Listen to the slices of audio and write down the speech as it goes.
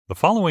The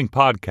following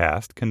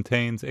podcast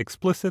contains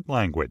explicit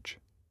language.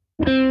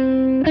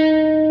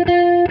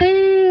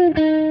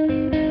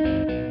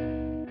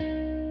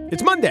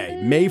 It's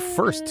Monday, May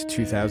 1st,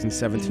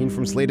 2017.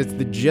 From Slate, it's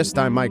The Gist.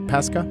 I'm Mike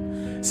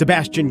Pesca.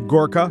 Sebastian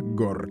Gorka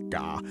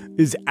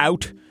is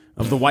out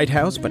of the White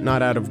House, but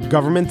not out of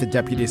government. The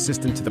deputy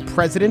assistant to the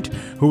president,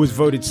 who was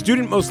voted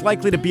student most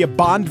likely to be a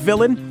Bond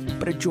villain,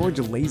 but a George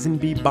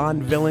Lazenby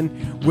Bond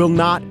villain, will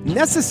not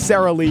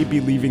necessarily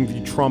be leaving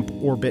the Trump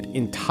orbit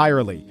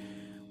entirely.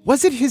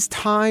 Was it his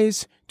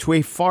ties to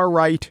a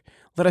far-right,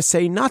 let us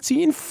say,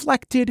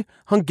 Nazi-inflected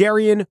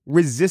Hungarian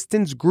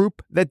resistance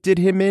group that did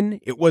him in?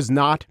 It was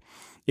not.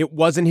 It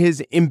wasn't his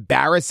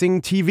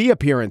embarrassing TV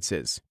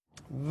appearances.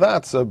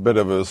 That's a bit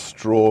of a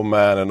straw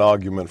man, an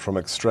argument from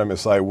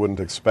extremists I wouldn't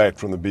expect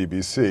from the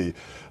BBC.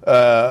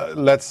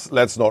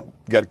 Let's not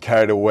get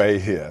carried away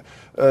here.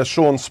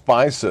 Sean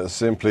Spicer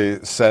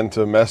simply sent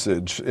a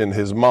message in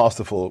his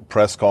masterful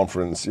press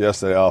conference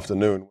yesterday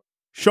afternoon.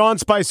 Sean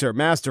Spicer,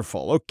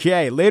 masterful.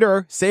 Okay,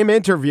 later, same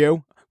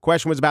interview.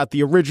 Question was about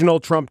the original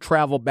Trump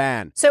travel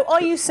ban. So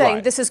are you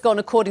saying this has gone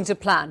according to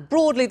plan?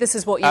 Broadly, this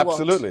is what you want?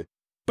 Absolutely.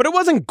 But it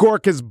wasn't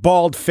Gorka's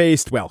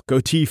bald-faced,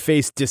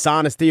 goatee-faced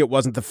dishonesty. It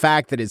wasn't the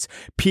fact that his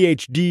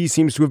PhD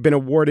seems to have been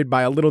awarded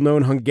by a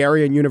little-known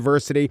Hungarian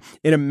university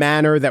in a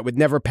manner that would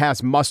never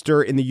pass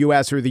muster in the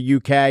U.S. or the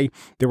U.K.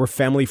 There were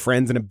family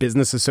friends and a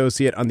business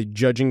associate on the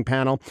judging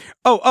panel.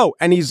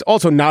 And he's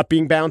also not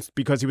being bounced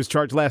because he was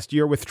charged last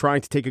year with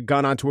trying to take a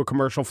gun onto a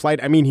commercial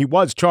flight. I mean, he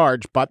was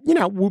charged, but,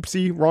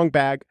 whoopsie, wrong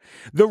bag.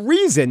 The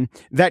reason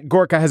that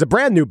Gorka has a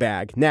brand new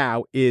bag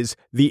now is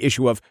the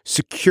issue of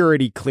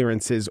security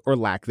clearances or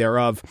lack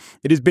thereof.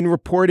 It has been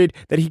reported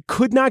that he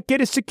could not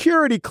get a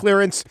security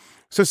clearance,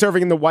 so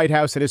serving in the White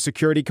House in his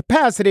security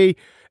capacity,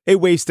 a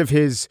waste of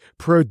his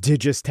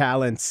prodigious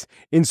talents,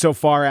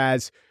 insofar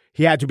as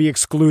he had to be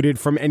excluded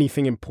from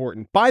anything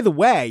important. By the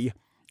way,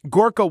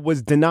 Gorka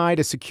was denied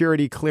a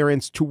security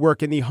clearance to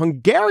work in the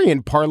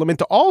Hungarian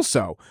parliament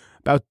also,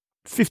 about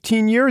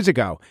 15 years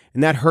ago,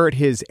 and that hurt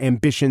his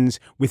ambitions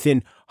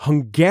within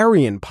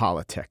Hungarian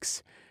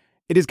politics.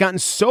 It has gotten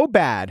so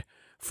bad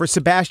for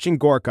Sebastian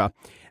Gorka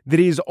that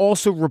he has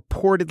also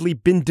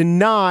reportedly been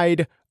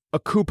denied a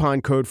coupon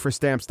code for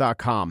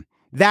Stamps.com.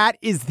 That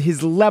is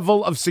his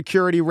level of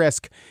security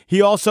risk. He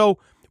also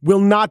will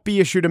not be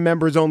issued a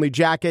members-only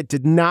jacket,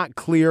 did not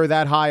clear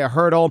that high a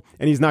hurdle,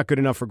 and he's not good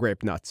enough for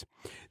grape nuts.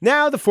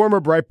 Now, the former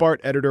Breitbart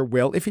editor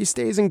will, if he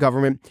stays in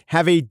government,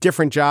 have a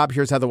different job.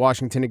 Here's how the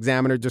Washington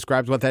Examiner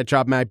describes what that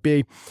job might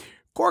be.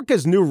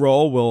 Gorka's new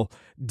role will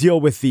deal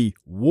with the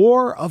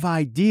war of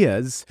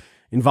ideas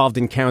involved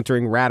in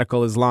countering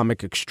radical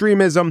Islamic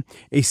extremism,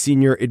 a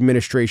senior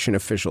administration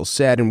official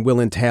said, and will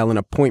entail an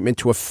appointment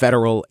to a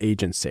federal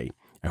agency.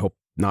 I hope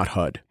not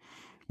HUD.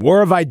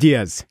 War of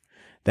ideas.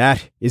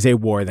 That is a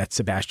war that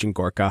Sebastian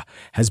Gorka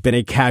has been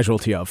a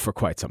casualty of for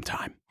quite some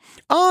time.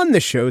 On the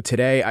show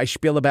today, I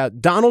spiel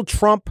about Donald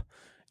Trump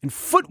and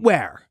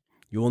footwear.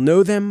 You will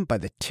know them by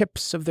the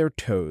tips of their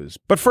toes.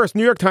 But first,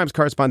 New York Times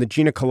correspondent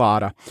Gina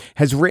Kolata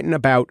has written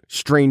about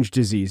strange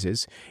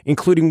diseases,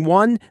 including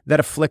one that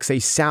afflicts a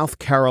South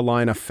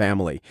Carolina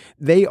family.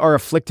 They are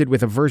afflicted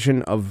with a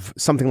version of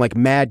something like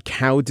mad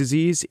cow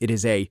disease. It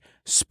is a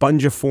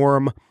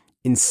spongiform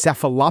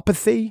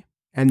encephalopathy.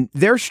 And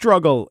their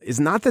struggle is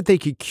not that they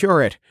could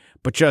cure it,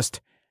 but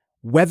just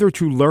whether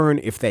to learn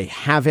if they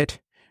have it.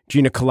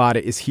 Gina Kolata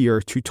is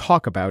here to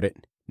talk about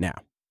it now.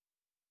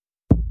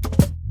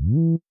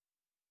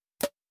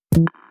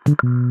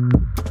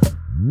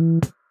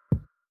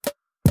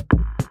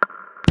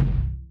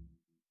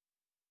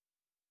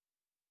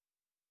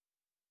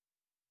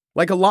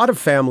 Like a lot of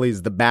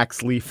families, the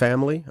Baxley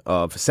family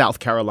of South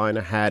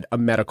Carolina had a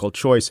medical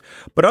choice.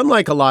 But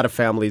unlike a lot of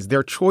families,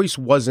 their choice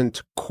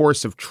wasn't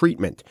course of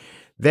treatment.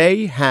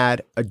 They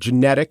had a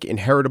genetic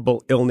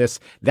inheritable illness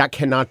that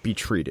cannot be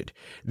treated.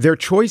 Their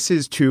choice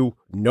is to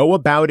know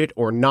about it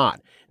or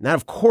not. And that,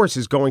 of course,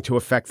 is going to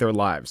affect their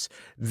lives.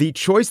 The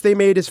choice they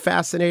made is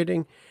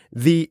fascinating.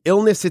 The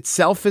illness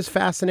itself is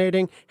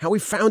fascinating. How we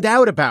found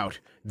out about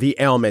the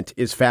ailment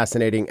is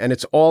fascinating. And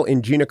it's all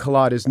in Gina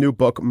Kolata's new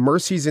book,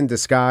 Mercies in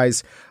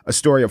Disguise, a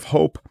story of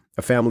hope,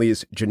 a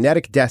family's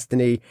genetic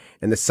destiny,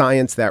 and the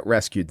science that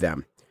rescued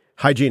them.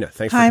 Hi, Gina.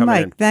 Thanks for coming in.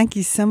 Hi, Mike. Thank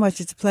you so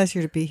much. It's a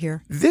pleasure to be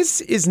here.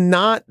 This is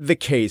not the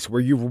case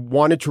where you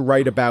wanted to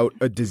write about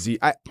a disease.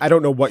 I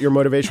don't know what your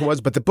motivation was,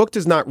 but the book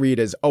does not read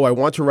as, I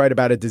want to write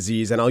about a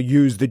disease and I'll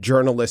use the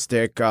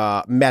journalistic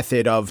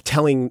method of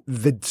telling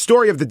the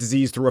story of the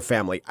disease through a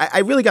family. I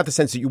really got the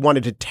sense that you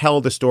wanted to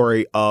tell the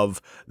story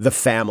of the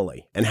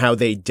family and how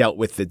they dealt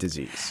with the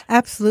disease.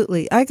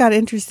 Absolutely. I got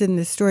interested in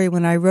this story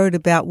when I wrote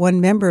about one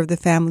member of the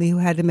family who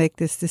had to make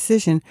this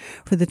decision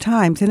for the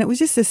Times. And it was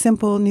just a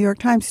simple New York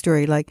Times story.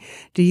 Like,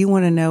 do you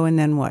want to know and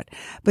then what?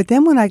 But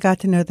then when I got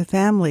to know the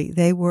family,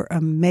 they were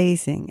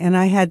amazing. And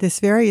I had this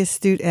very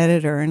astute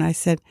editor and I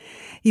said,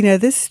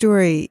 this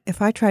story,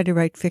 if I tried to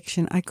write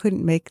fiction, I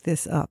couldn't make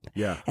this up.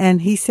 Yeah.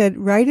 And he said,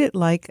 write it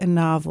like a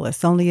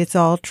novelist, only it's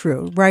all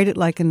true. Write it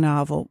like a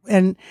novel.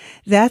 And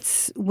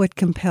that's what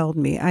compelled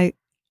me. I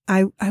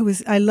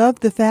I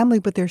loved the family,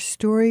 but their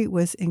story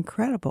was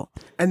incredible.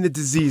 And the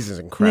disease is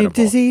incredible.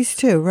 The disease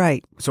too,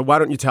 right. So why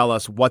don't you tell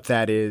us what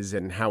that is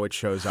and how it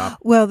shows up?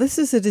 Well, this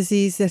is a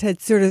disease that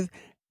had sort of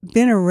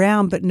been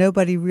around, but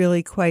nobody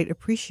really quite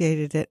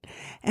appreciated it.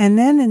 And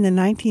then in the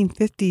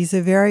 1950s,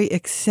 a very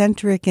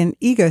eccentric and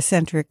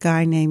egocentric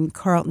guy named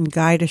Carlton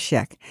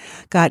Gajdusek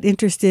got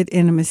interested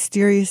in a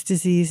mysterious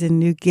disease in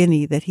New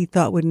Guinea that he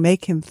thought would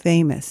make him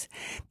famous.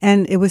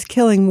 And it was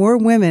killing more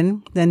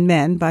women than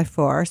men by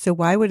far. So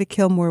why would it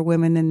kill more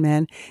women than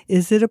men?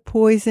 Is it a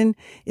poison?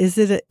 Is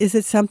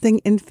it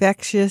something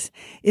infectious?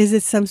 Is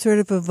it some sort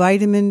of a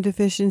vitamin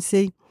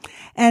deficiency?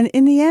 And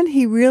in the end,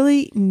 he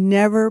really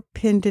never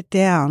pinned it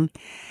down.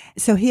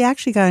 So he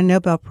actually got a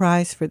Nobel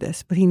Prize for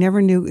this, but he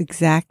never knew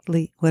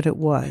exactly what it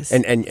was.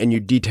 And you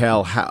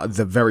detail how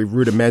the very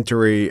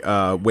rudimentary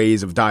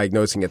ways of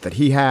diagnosing it that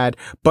he had.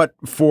 But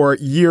for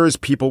years,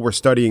 people were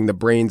studying the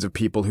brains of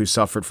people who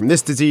suffered from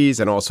this disease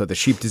and also the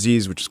sheep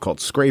disease, which is called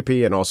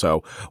scrapie, and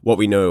also what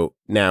we know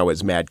now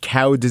as mad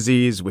cow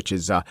disease, which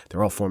is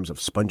they're all forms of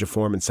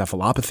spongiform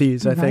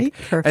encephalopathies, I think.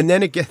 Perfect. And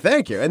then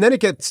thank you. And then it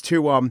gets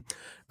to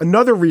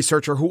another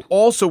researcher who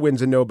also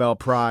wins a Nobel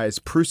Prize,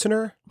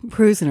 Prusiner.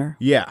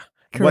 Yeah.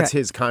 Correct. What's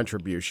his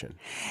contribution?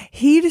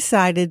 He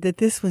decided that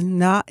this was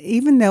not,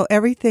 even though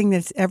everything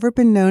that's ever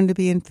been known to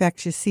be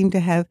infectious seemed to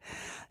have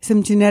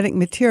some genetic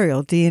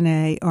material,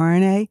 DNA,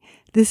 RNA,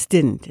 this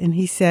didn't. And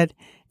he said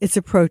it's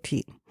a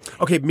protein.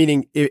 Okay,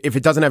 meaning if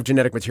it doesn't have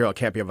genetic material, it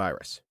can't be a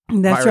virus.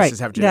 That's Viruses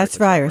right. Have genetic That's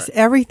material, virus. right?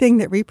 Everything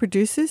that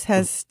reproduces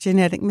has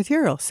genetic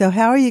material. So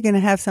how are you going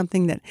to have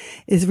something that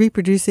is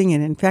reproducing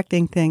and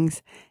infecting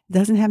things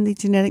doesn't have any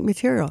genetic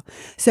material?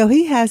 So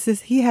he had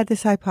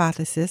this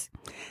hypothesis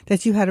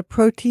that you had a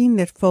protein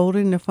that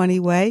folded in a funny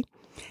way,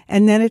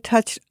 and then it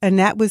touched, and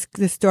that was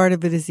the start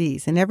of a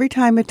disease. And every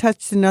time it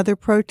touched another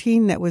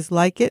protein that was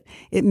like it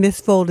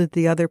misfolded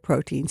the other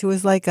proteins. It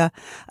was like a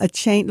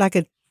chain, like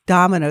a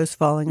dominoes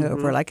falling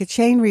over, like a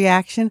chain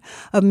reaction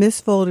of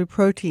misfolded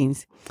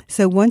proteins.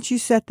 So once you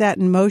set that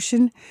in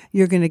motion,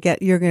 you're going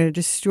to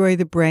destroy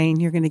the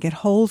brain. You're going to get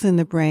holes in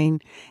the brain.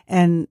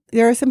 And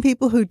there are some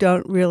people who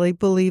don't really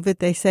believe it.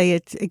 They say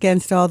it's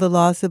against all the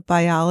laws of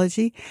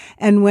biology.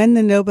 And when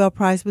the Nobel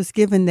Prize was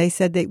given, they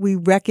said that we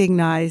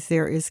recognize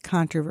there is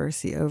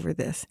controversy over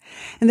this.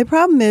 And the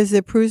problem is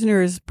that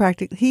Prusiner is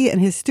he and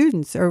his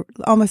students are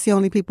almost the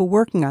only people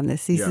working on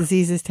this. These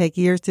diseases take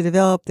years to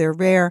develop. They're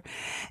rare.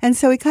 And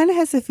so he kind of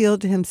has the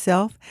field to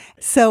himself.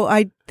 So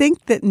I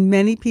think that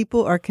many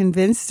people are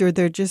convinced, or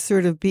they're just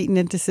sort of beaten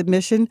into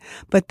submission.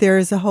 But there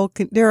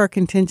are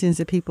contingents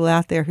of people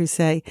out there who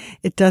say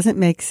it doesn't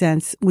make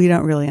sense. We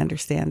don't really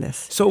understand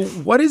this. So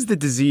what is the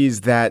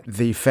disease that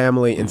the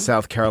family in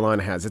South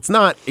Carolina has? It's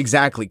not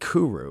exactly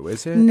Kuru,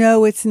 is it?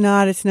 No, it's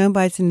not. It's known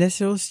by its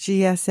initials,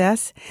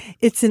 GSS.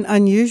 It's an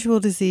unusual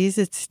disease.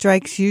 It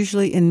strikes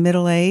usually in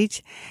middle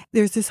age.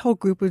 There's this whole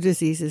group of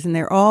diseases, and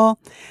they're all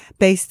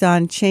based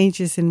on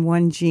changes in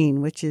one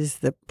gene, which is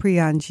the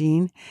prion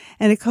gene,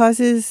 and it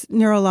causes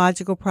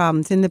neurological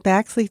problems. In the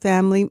Baxley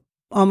family,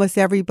 almost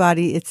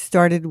everybody, it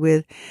started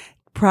with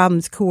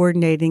problems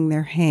coordinating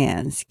their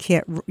hands.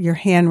 Your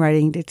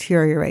handwriting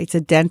deteriorates.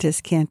 A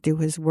dentist can't do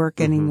his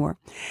work anymore.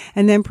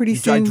 And then pretty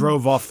soon... I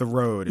drove off the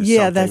road.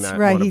 Yeah, that's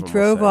right. He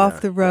drove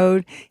off the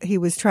road. He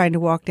was trying to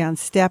walk down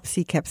steps.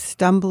 He kept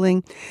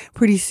stumbling.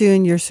 Pretty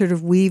soon you're sort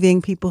of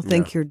weaving. People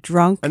think you're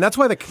drunk. And that's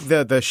why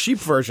the sheep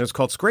version is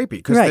called scrapie,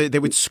 because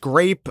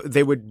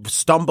they would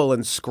stumble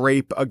and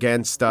scrape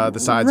against the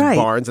sides of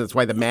barns. And that's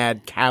why the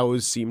mad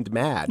cows seemed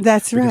mad.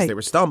 That's right. Because they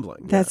were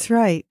stumbling. That's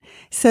right.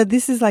 So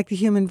this is like the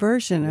human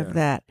version of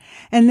that.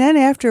 And then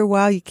after a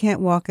while, you can't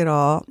walk at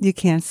all. You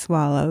can't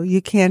swallow.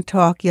 You can't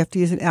talk. You have to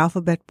use an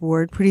alphabet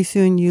board. Pretty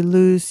soon you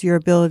lose your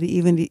ability,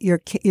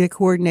 your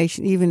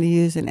coordination, even to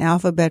use an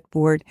alphabet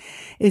board.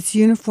 It's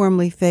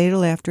uniformly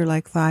fatal after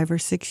like 5 or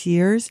 6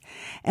 years.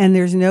 And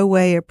there's no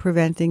way of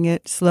preventing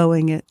it,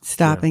 slowing it,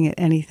 stopping it,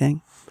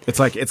 anything. It's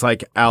like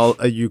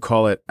you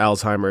call it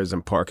Alzheimer's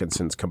and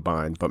Parkinson's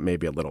combined, but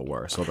maybe a little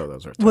worse, although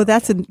those are terrible. Well,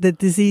 that's the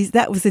disease.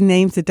 That was the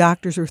names the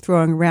doctors were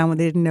throwing around when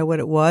they didn't know what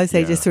it was.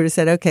 They just sort of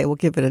said, okay, we'll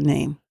give it a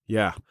name.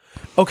 Yeah.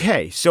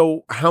 Okay,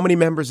 so how many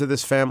members of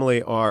this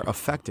family are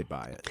affected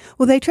by it?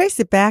 Well, they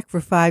traced it back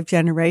for 5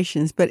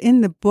 generations, but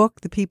in the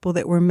book, the people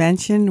that were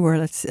mentioned were,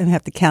 I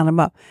have to count them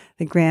up,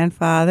 the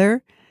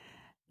grandfather,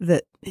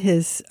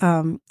 his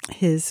 2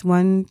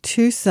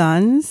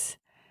 sons,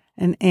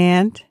 an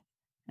aunt,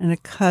 and a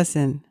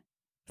cousin.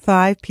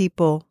 5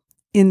 people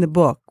in the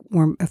book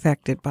were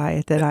affected by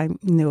it that I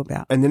knew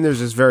about. And then there's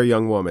this very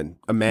young woman,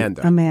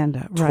 Amanda.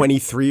 Right.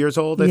 23 years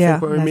old, I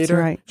think, when we meet her.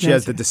 Right. She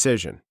has the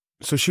decision.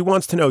 So she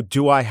wants to know,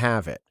 do I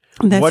have it?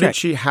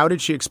 How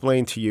did she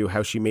explain to you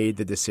how she made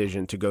the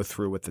decision to go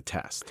through with the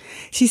test?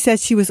 She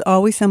said she was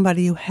always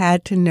somebody who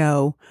had to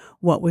know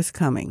what was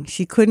coming.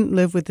 She couldn't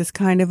live with this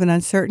kind of an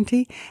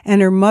uncertainty,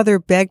 and her mother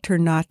begged her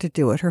not to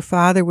do it. Her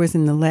father was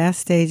in the last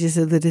stages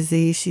of the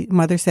disease.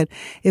 Mother said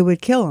it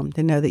would kill him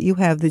to know that you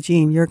have the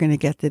gene, you're going to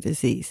get the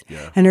disease.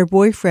 Yeah. And her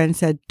boyfriend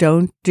said,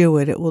 don't do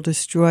it. It will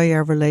destroy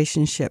our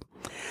relationship.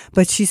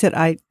 But she said,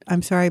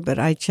 I'm sorry, but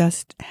I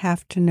just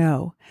have to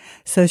know.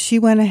 So she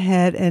went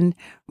ahead and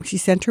she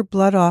sent her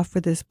blood off for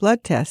this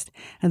blood test.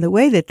 And the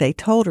way that they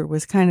told her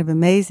was kind of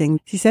amazing.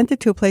 She sent it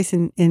to a place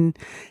in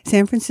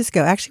San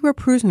Francisco, actually where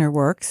Prusiner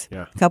works,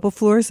 a couple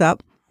floors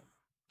up.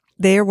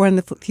 They are one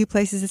of the few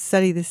places that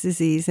study this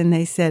disease. And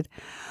they said,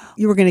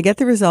 you were going to get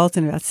the results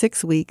in about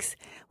 6 weeks.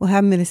 We'll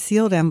have them in a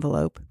sealed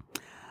envelope.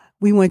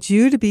 We want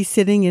you to be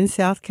sitting in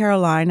South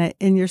Carolina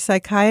in your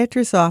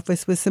psychiatrist's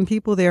office with some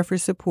people there for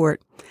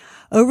support.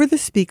 Over the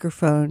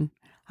speakerphone,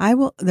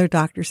 their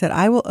doctor said,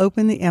 I will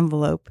open the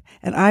envelope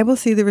and I will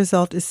see the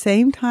result the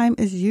same time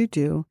as you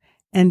do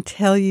and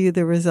tell you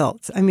the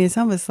results. I mean, it's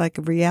almost like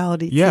a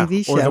reality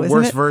TV show, or the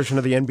worst version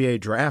of the NBA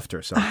draft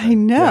or something. I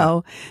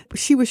know. Yeah.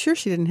 She was sure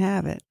she didn't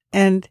have it.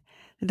 And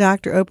the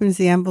doctor opens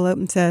the envelope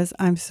and says,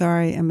 I'm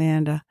sorry,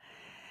 Amanda.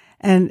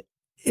 And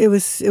it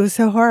was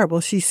so horrible.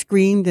 She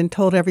screamed and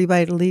told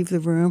everybody to leave the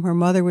room. Her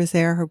mother was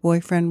there. Her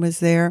boyfriend was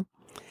there.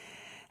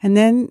 And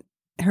then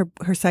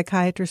her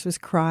psychiatrist was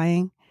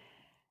crying.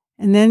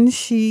 And then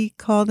she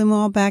called them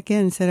all back in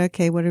and said,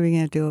 okay, what are we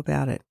going to do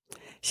about it?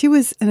 She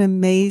was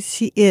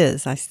she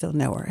is, I still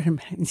know her,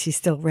 and she's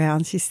still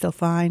around. She's still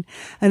fine.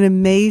 An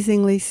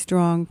amazingly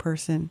strong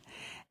person.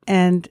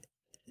 And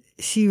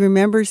she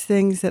remembers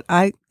things that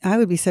I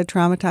would be so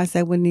traumatized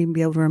I wouldn't even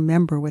be able to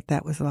remember what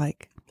that was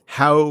like.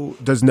 How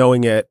does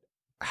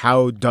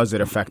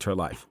it affect her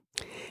life?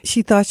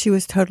 She thought she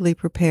was totally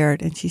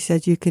prepared, and she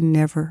said you can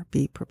never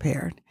be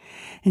prepared.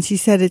 And she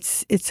said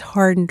it's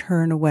hardened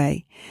her in a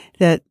way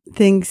that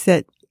things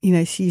that,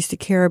 she used to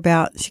care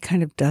about, she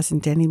kind of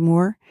doesn't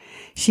anymore.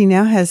 She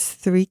now has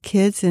 3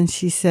 kids, and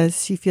she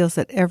says she feels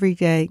that every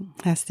day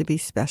has to be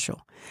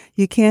special.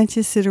 You can't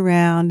just sit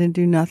around and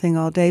do nothing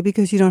all day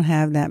because you don't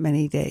have that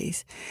many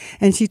days.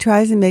 And she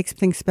tries to make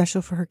things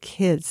special for her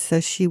kids. So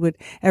she would,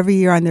 every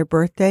year on their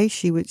birthday,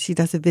 she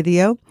does a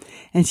video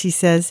and she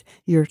says,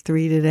 you're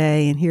 3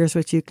 today and here's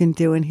what you can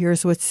do and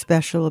here's what's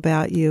special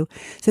about you.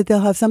 So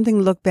they'll have something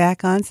to look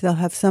back on. So they'll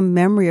have some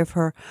memory of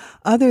her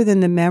other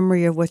than the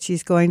memory of what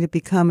she's going to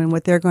become and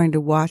what they're going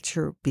to watch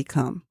her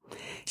become.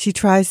 She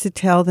tries to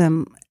tell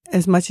them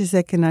as much as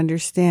they can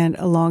understand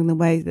along the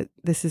way that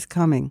this is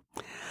coming.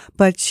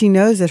 But she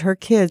knows that her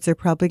kids are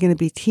probably going to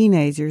be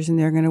teenagers and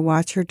they're going to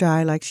watch her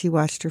die like she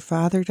watched her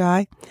father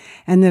die,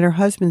 and that her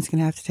husband's going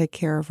to have to take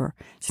care of her.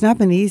 It's not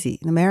been easy.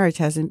 The marriage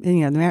hasn't,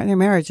 their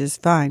marriage is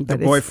fine. But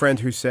the boyfriend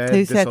who said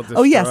this will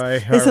destroy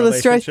this will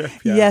destroy.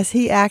 Yeah. Yes,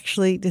 he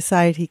actually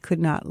decided he could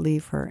not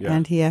leave her,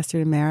 and he asked her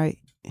to marry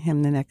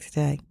him the next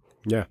day.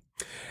 Yeah.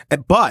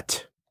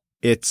 But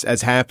it's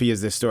as happy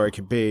as this story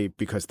could be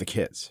because the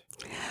kids.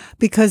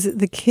 Because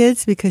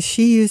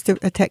she used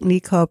a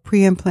technique called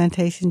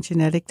pre-implantation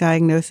genetic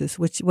diagnosis,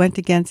 which went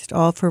against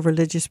all of her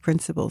religious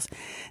principles.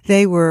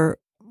 They were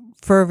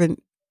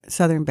fervent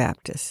Southern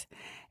Baptists.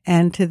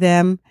 And to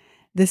them,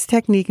 this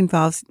technique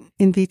involves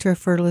in vitro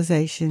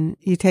fertilization.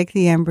 You take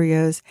the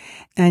embryos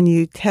and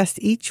you test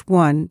each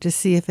one to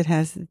see if it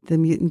has the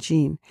mutant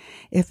gene.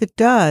 If it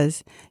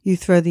does, you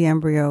throw the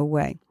embryo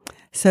away.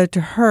 So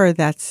to her,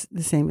 that's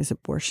the same as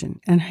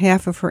abortion. And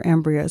half of her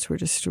embryos were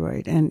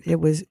destroyed. And it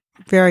was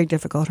very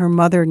difficult. Her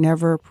mother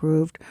never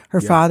approved. Her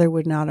father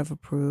would not have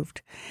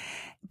approved.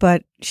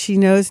 But she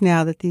knows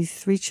now that these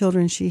 3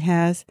 children she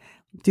has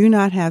do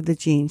not have the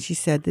gene. She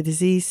said, the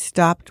disease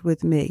stopped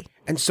with me.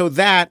 And so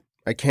that,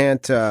 I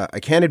can't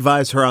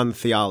advise her on the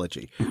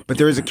theology, but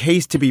there is a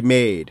case to be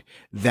made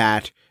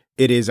that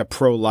it is a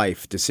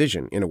pro-life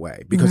decision in a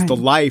way, because the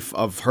life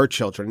of her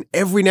children,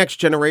 every next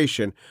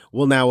generation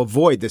will now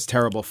avoid this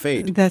terrible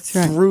fate. That's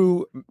right.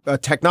 Through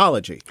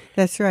technology.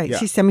 That's right. Yeah.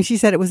 She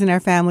said it was in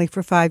our family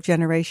for 5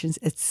 generations.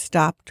 It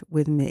stopped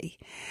with me.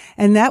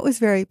 And that was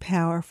very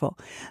powerful.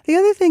 The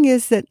other thing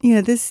is that,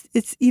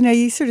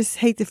 you sort of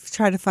hate to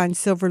try to find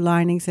silver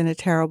linings in a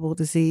terrible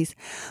disease,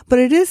 but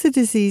it is a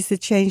disease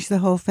that changed the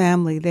whole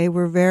family. They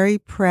were very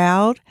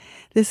proud.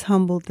 This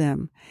humbled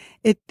them.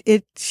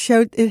 It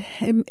showed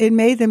it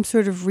made them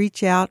sort of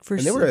reach out for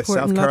support. And they were a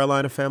South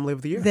Carolina Family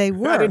of the Year. They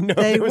were. I didn't know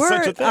there was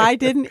such a thing. I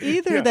didn't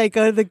either. Yeah. They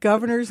go to the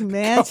governor's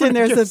mansion.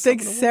 There's a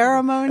big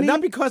ceremony. And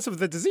not because of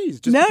the disease.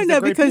 Just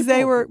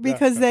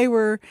because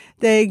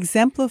they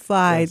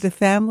exemplified the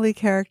family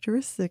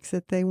characteristics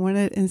that they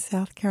wanted in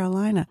South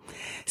Carolina.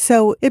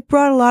 So it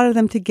brought a lot of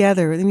them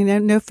together. I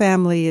mean, no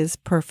family is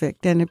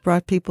perfect, and it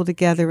brought people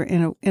together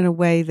in a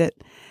way that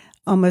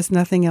almost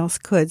nothing else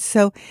could.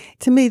 So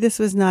to me, this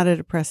was not a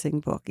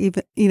depressing book.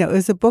 Even, it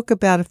was a book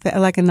about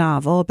like a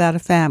novel about a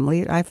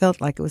family. I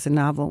felt like it was a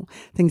novel,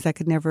 things I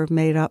could never have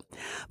made up.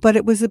 But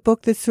it was a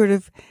book that sort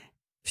of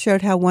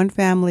showed how one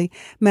family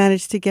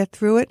managed to get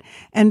through it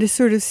and to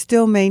sort of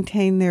still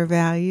maintain their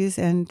values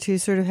and to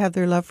sort of have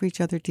their love for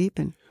each other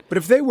deepen. But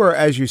if they were,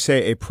 as you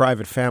say, a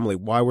private family,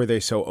 why were they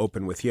so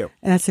open with you?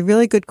 And that's a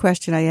really good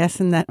question. I asked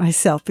them that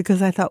myself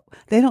because I thought,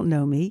 they don't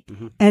know me.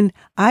 And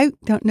I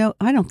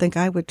don't think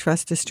I would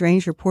trust a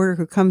strange reporter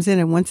who comes in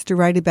and wants to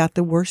write about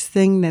the worst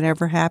thing that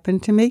ever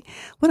happened to me.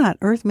 What on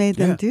earth made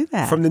them do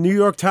that? From the New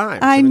York Times.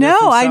 I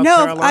know.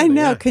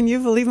 Yeah. Can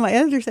you believe my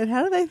editor said,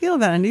 how do they feel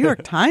about a New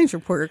York Times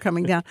reporter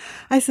coming down?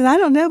 I said, I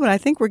don't know, but I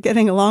think we're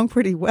getting along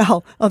pretty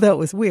well, although it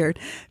was weird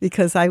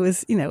because I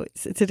was,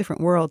 it's a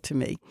different world to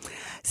me.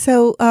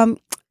 So,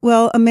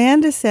 well,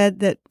 Amanda said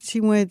that she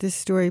wanted this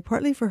story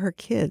partly for her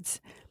kids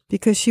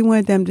because she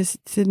wanted them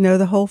to know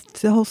the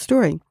whole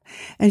story.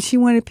 And she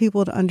wanted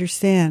people to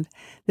understand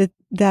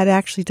that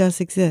actually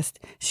does exist.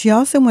 She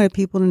also wanted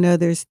people to know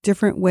there's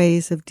different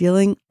ways of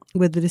dealing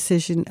with the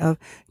decision of,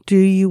 do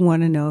you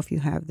want to know if you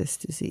have this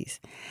disease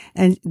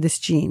and this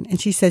gene? And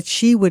she said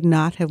she would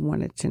not have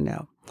wanted to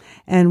know.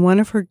 And one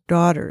of her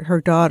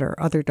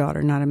other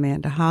daughter, not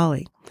Amanda,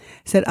 Holly,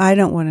 said, I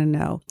don't want to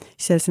know.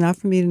 She said, it's not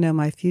for me to know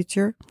my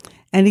future.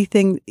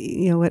 Anything,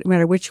 no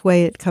matter which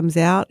way it comes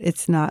out,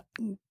 it's not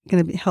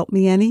going to help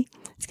me any.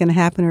 It's going to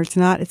happen or it's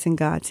not. It's in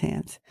God's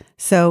hands.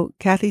 So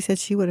Kathy said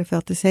she would have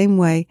felt the same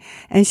way.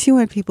 And she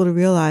wanted people to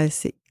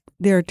realize that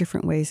there are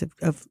different ways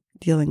of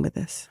dealing with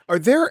this. Are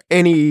there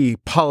any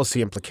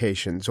policy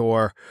implications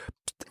or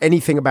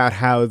anything about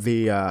how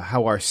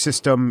how our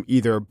system,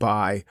 either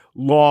by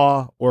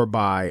law or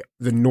by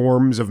the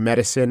norms of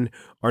medicine,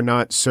 are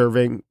not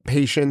serving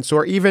patients,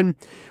 or even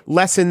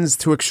lessons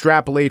to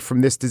extrapolate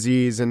from this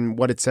disease and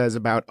what it says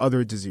about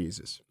other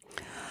diseases?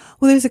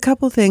 Well, there's a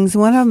couple things.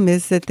 One of them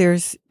is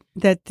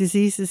that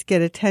diseases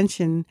get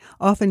attention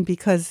often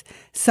because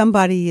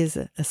somebody is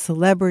a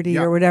celebrity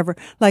or whatever,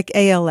 like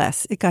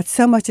ALS. It got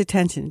so much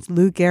attention. It's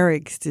Lou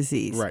Gehrig's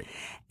disease. Right.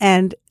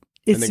 And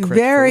it's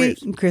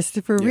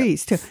Christopher Yeah.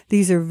 Reeves too.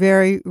 These are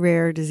very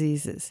rare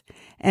diseases.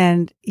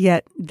 And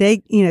yet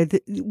they,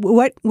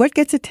 what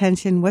gets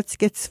attention, what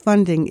gets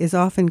funding is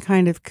often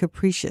kind of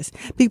capricious.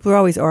 People are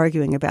always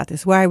arguing about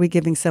this. Why are we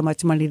giving so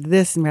much money to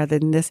this and rather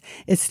than this?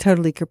 It's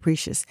totally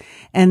capricious.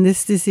 And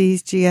this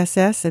disease,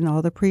 GSS, and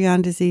all the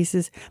prion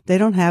diseases, they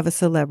don't have a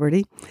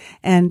celebrity,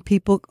 and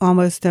people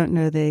almost don't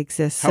know they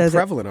exist. How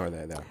prevalent are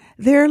they, though?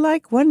 They're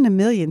like 1 in a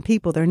million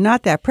people. They're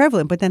not that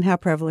prevalent, but then how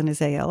prevalent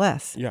is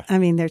ALS? Yeah. I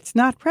mean, it's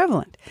not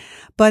prevalent.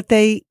 But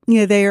they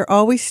are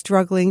always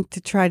struggling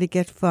to try to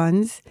get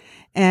funds,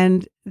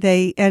 and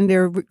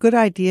there are good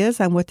ideas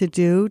on what to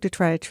do to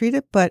try to treat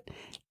it, but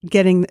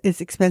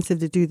it's expensive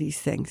to do these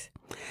things.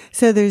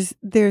 So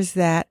there's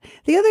that.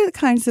 The other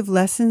kinds of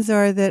lessons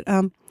are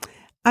that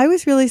I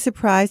was really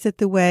surprised at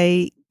the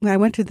way I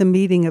went to the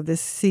meeting of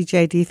this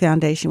CJD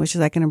Foundation, which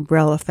is like an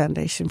umbrella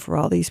foundation for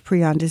all these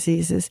prion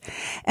diseases.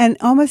 And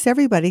almost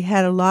everybody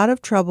had a lot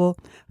of trouble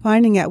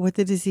finding out what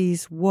the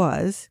disease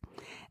was.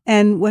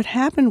 And what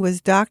happened was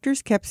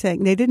doctors kept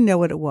saying they didn't know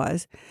what it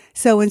was.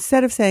 So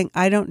instead of saying,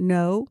 I don't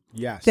know,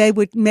 they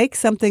would make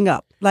something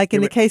up. Like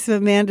in the case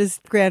of Amanda's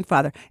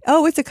grandfather.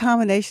 Oh, it's a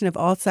combination of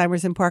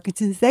Alzheimer's and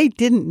Parkinson's. They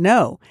didn't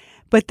know,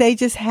 but they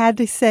just had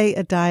to say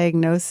a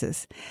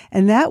diagnosis.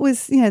 And that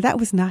was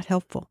not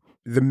helpful.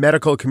 The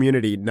medical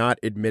community not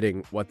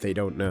admitting what they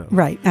don't know.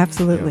 Right,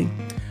 absolutely.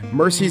 Yeah.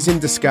 Mercies in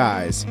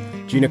Disguise.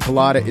 Gina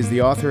Kolata is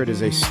the author. It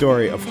is a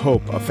story of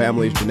hope, a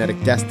family's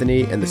genetic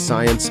destiny, and the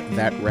science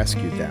that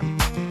rescued them.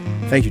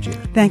 Thank you, Gina.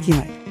 Thank you,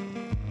 Mike.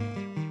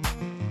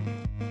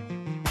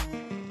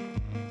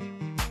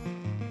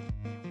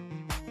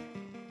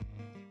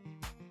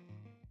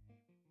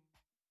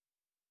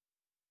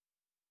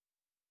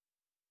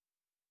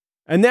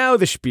 And now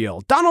the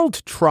spiel.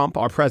 Donald Trump,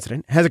 our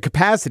president, has a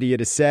capacity,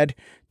 it is said,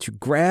 to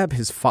grab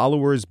his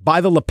followers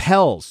by the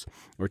lapels,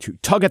 or to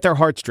tug at their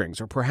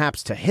heartstrings, or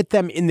perhaps to hit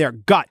them in their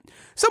gut.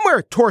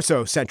 Somewhere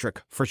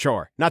torso-centric, for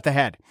sure, not the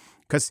head.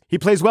 Because he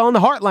plays well in the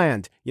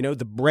heartland,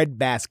 the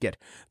breadbasket,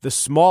 the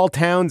small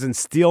towns and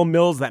steel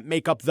mills that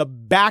make up the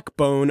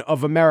backbone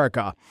of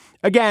America.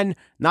 Again,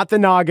 not the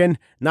noggin,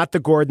 not the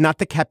gourd, not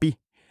the kepi.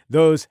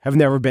 Those have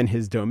never been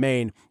his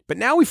domain. But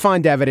now we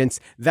find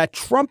evidence that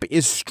Trump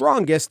is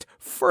strongest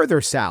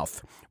further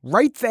south,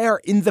 right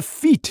there in the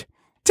feet.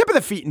 Tip of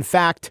the feet, in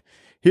fact.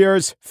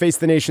 Here's Face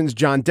the Nation's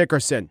John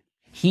Dickerson.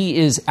 He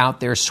is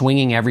out there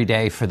swinging every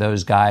day for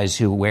those guys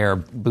who wear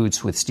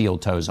boots with steel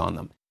toes on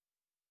them.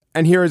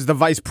 And here is the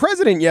vice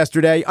president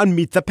yesterday on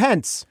Meet the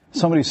Pence.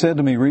 Somebody said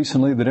to me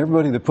recently that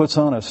everybody that puts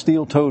on a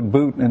steel-toed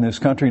boot in this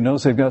country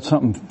knows they've got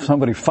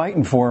somebody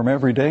fighting for them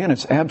every day, and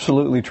it's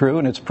absolutely true,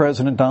 and it's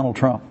President Donald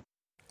Trump.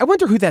 I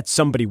wonder who that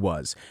somebody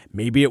was.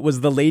 Maybe it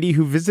was the lady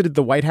who visited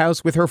the White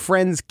House with her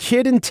friends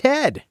Kid and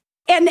Ted.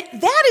 And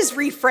that is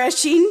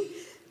refreshing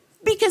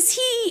because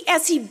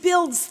as he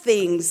builds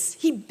things,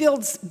 he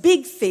builds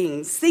big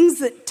things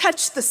that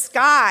touch the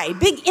sky,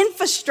 big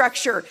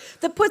infrastructure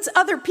that puts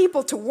other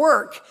people to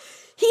work.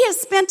 He has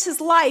spent his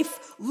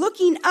life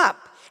looking up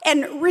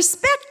and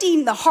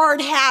respecting the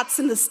hard hats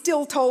and the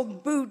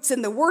steel-toed boots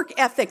and the work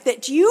ethic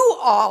that you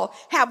all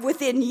have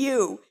within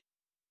you.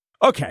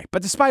 Okay,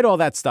 but despite all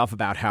that stuff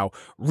about how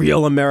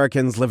real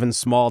Americans live in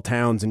small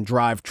towns and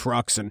drive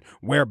trucks and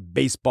wear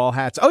baseball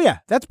hats. Oh yeah,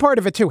 that's part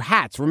of it too.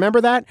 Hats. Remember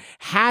that?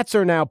 Hats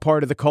are now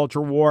part of the culture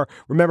war.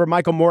 Remember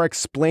Michael Moore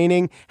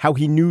explaining how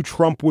he knew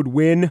Trump would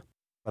win?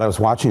 I was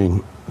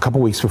watching a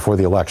couple weeks before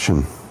the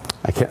election.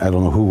 I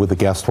don't know who the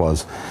guest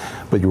was,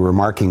 but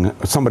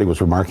somebody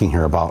was remarking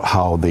here about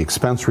how the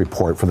expense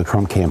report for the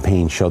Trump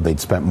campaign showed they'd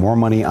spent more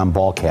money on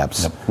ball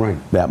caps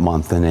that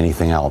month than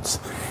anything else.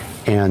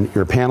 And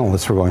your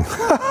panelists were going,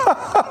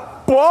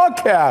 ball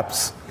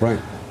caps. Right.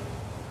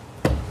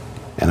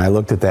 And I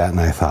looked at that and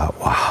I thought,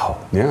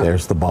 wow,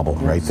 there's the bubble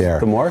right there.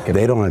 The market.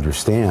 They don't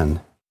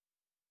understand.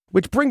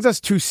 Which brings us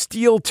to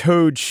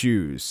steel-toed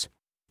shoes.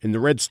 In the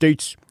red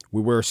states,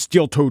 we wear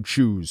steel-toed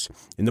shoes.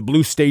 In the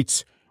blue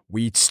states,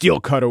 we eat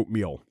steel-cut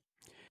oatmeal.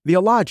 The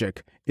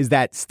logic is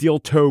that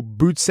steel-toe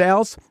boot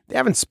sales, they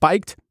haven't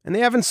spiked and they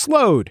haven't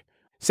slowed.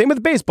 Same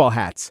with baseball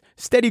hats.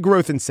 Steady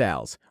growth in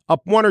sales,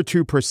 up 1 or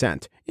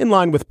 2%, in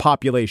line with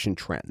population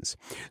trends.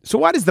 So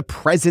why does the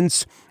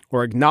presence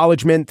or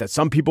acknowledgement that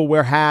some people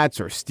wear hats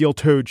or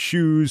steel-toed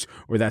shoes,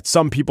 or that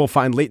some people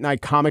find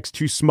late-night comics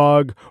too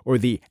smug, or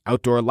the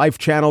Outdoor Life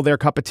channel their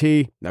cup of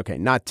tea? Okay,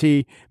 not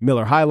tea,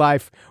 Miller High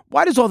Life.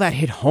 Why does all that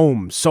hit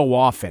home so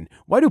often?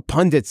 Why do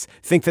pundits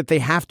think that they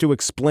have to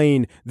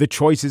explain the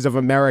choices of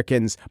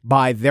Americans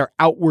by their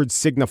outward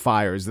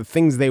signifiers, the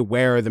things they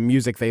wear, the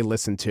music they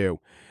listen to?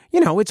 You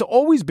know, it's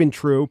always been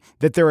true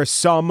that there are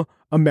some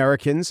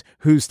Americans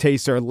whose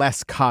tastes are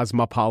less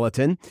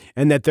cosmopolitan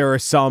and that there are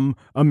some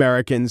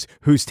Americans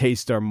whose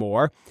tastes are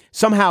more.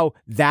 Somehow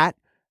that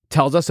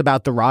tells us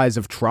about the rise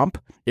of Trump.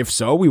 If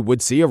so, we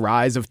would see a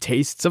rise of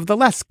tastes of the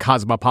less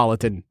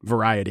cosmopolitan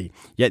variety.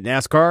 Yet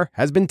NASCAR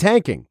has been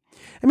tanking.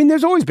 I mean,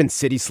 there's always been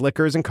city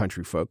slickers and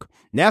country folk,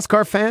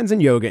 NASCAR fans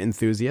and yoga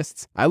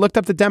enthusiasts. I looked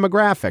up the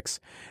demographics.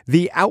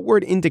 The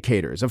outward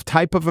indicators of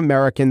type of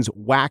Americans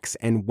wax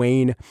and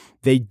wane.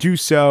 They do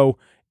so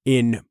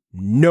in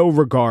no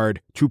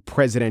regard to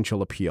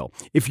presidential appeal.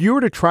 If you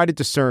were to try to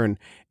discern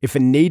if a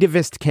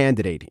nativist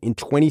candidate in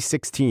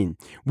 2016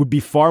 would be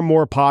far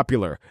more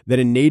popular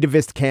than a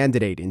nativist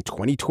candidate in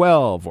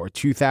 2012 or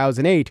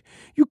 2008,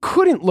 you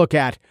couldn't look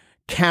at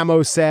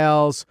camo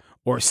sales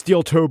or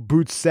steel-toe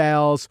boot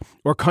sales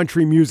or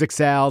country music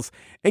sales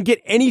and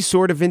get any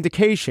sort of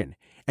indication.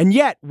 And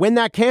yet, when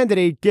that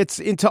candidate gets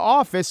into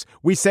office,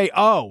 we say,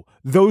 oh,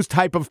 those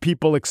type of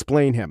people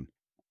explain him.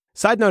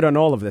 Side note on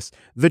all of this,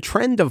 the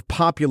trend of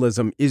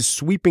populism is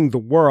sweeping the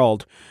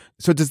world.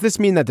 So does this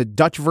mean that the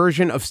Dutch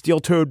version of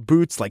steel-toed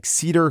boots like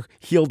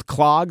cedar-heeled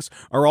clogs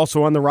are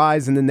also on the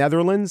rise in the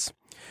Netherlands?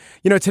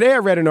 You know, today I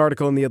read an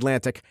article in The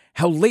Atlantic,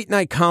 how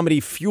late-night comedy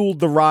fueled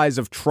the rise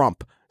of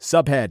Trump.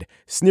 Subhead,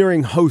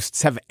 sneering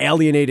hosts have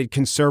alienated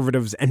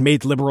conservatives and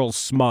made liberals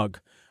smug.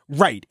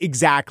 Right,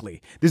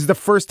 exactly. This is the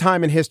first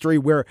time in history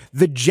where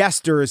the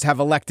jesters have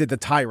elected the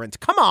tyrant.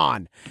 Come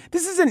on.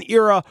 This is an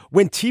era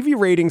when TV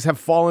ratings have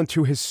fallen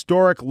to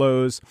historic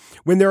lows,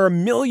 when there are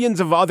millions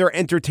of other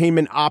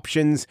entertainment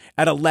options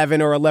at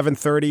 11 or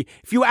 11:30.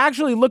 If you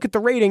actually look at the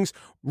ratings,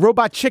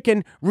 Robot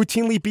Chicken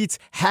routinely beats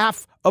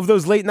half of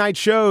those late night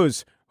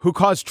shows who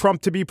caused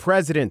Trump to be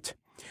president.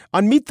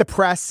 On Meet the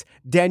Press,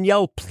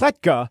 Danielle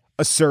Pletka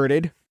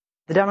asserted,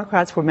 the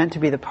Democrats were meant to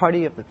be the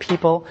party of the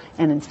people,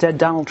 and instead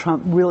Donald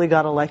Trump really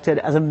got elected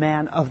as a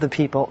man of the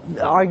people.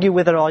 Argue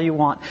with it all you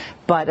want,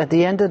 but at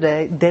the end of the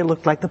day, they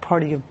looked like the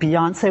party of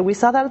Beyonce. We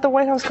saw that at the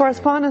White House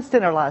Correspondents'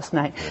 Dinner last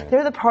night.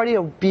 They're the party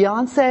of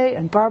Beyonce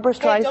and Barbara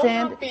Streisand. Hey,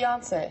 don't knock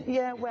Beyonce.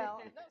 Yeah,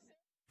 well...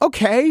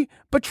 Okay,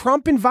 but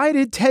Trump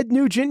invited Ted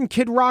Nugent and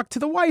Kid Rock to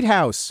the White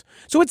House.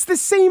 So it's the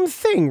same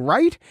thing,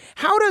 right?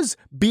 How does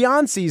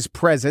Beyonce's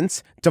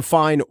presence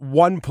define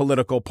one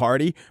political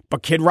party,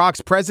 but Kid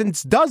Rock's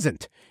presence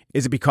doesn't?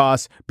 Is it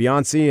because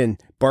Beyonce and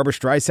Barbara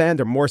Streisand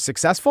are more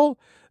successful?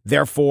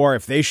 Therefore,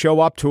 if they show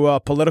up to a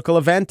political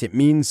event, it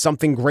means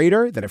something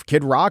greater than if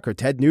Kid Rock or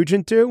Ted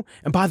Nugent do?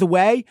 And by the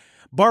way,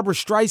 Barbara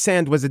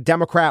Streisand was a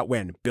Democrat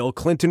when Bill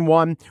Clinton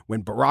won,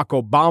 when Barack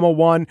Obama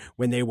won,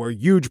 when they were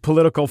huge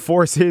political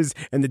forces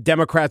and the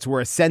Democrats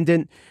were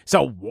ascendant.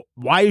 So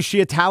why is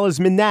she a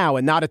talisman now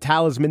and not a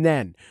talisman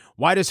then?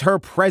 Why does her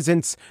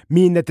presence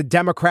mean that the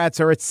Democrats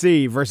are at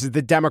sea versus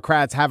the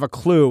Democrats have a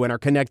clue and are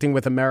connecting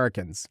with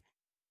Americans?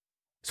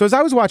 So as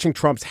I was watching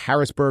Trump's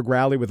Harrisburg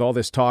rally with all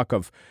this talk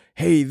of,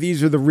 hey,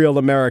 these are the real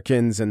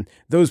Americans, and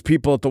those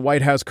people at the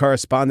White House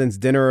Correspondents'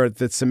 Dinner or at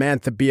the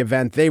Samantha Bee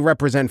event, they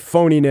represent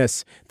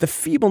phoniness. The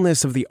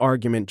feebleness of the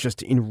argument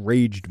just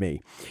enraged me.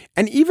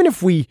 And even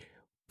if we,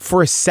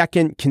 for a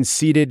second,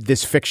 conceded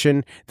this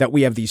fiction that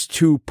we have these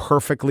two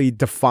perfectly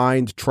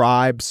defined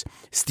tribes,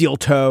 Steel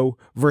Toe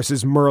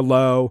versus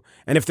Merlot,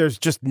 and if there's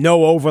just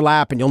no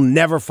overlap and you'll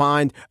never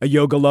find a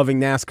yoga-loving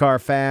NASCAR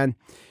fan,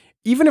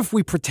 even if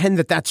we pretend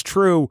that that's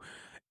true,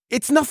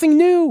 it's nothing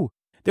new.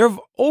 There have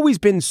always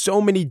been so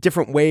many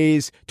different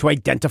ways to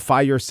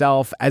identify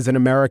yourself as an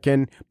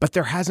American, but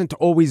there hasn't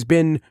always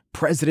been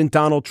President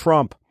Donald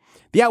Trump.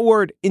 The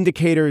outward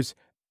indicators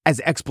as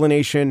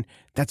explanation,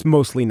 that's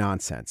mostly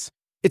nonsense.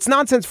 It's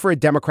nonsense for a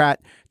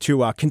Democrat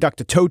to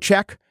conduct a toe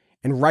check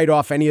and write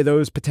off any of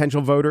those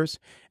potential voters.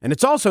 And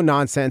it's also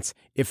nonsense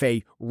if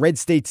a red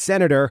state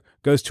senator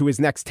goes to his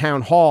next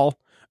town hall,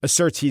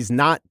 asserts he's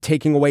not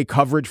taking away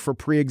coverage for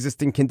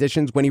pre-existing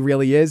conditions when he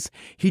really is.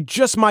 He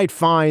just might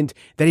find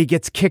that he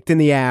gets kicked in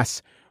the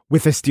ass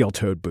with a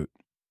steel-toed boot.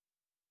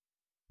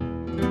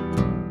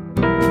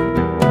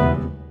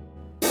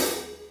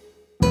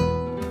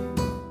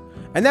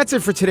 And that's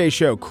it for today's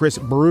show. Chris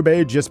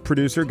Berube, just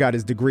producer, got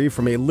his degree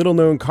from a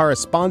little-known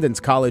correspondence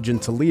college in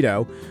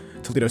Toledo,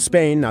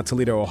 Spain, not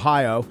Toledo,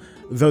 Ohio,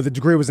 though the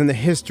degree was in the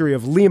history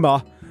of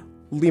Lima,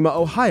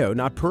 Ohio,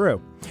 not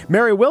Peru.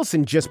 Mary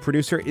Wilson, just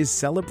producer, is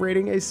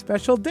celebrating a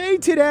special day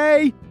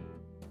today.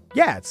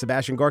 Yeah, it's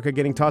Sebastian Gorka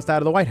getting tossed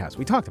out of the White House.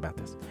 We talked about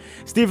this.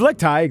 Steve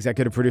Lichtai,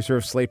 executive producer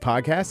of Slate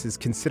Podcast, is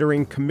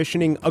considering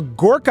commissioning a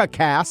Gorka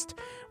Cast,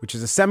 which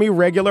is a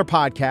semi-regular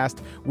podcast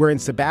wherein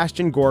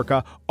Sebastian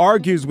Gorka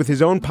argues with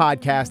his own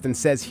podcast and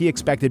says he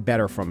expected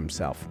better from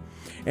himself.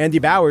 Andy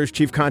Bowers,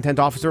 chief content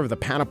officer of the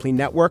Panoply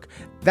Network.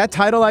 That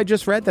title I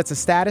just read, that's a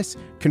status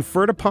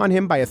conferred upon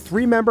him by a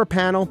 3-member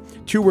panel.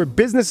 2 were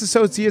business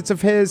associates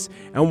of his,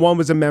 and 1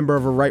 was a member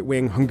of a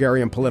right-wing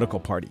Hungarian political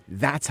party.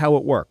 That's how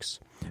it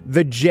works.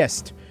 The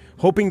gist,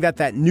 hoping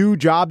that new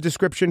job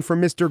description for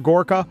Mr.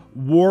 Gorka,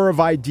 War of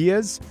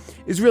Ideas,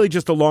 is really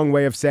just a long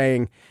way of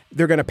saying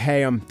they're going to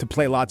pay him to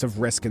play lots of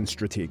Risk and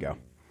Stratego.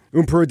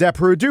 Peru de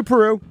Peru du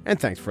Peru, and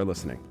thanks for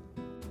listening.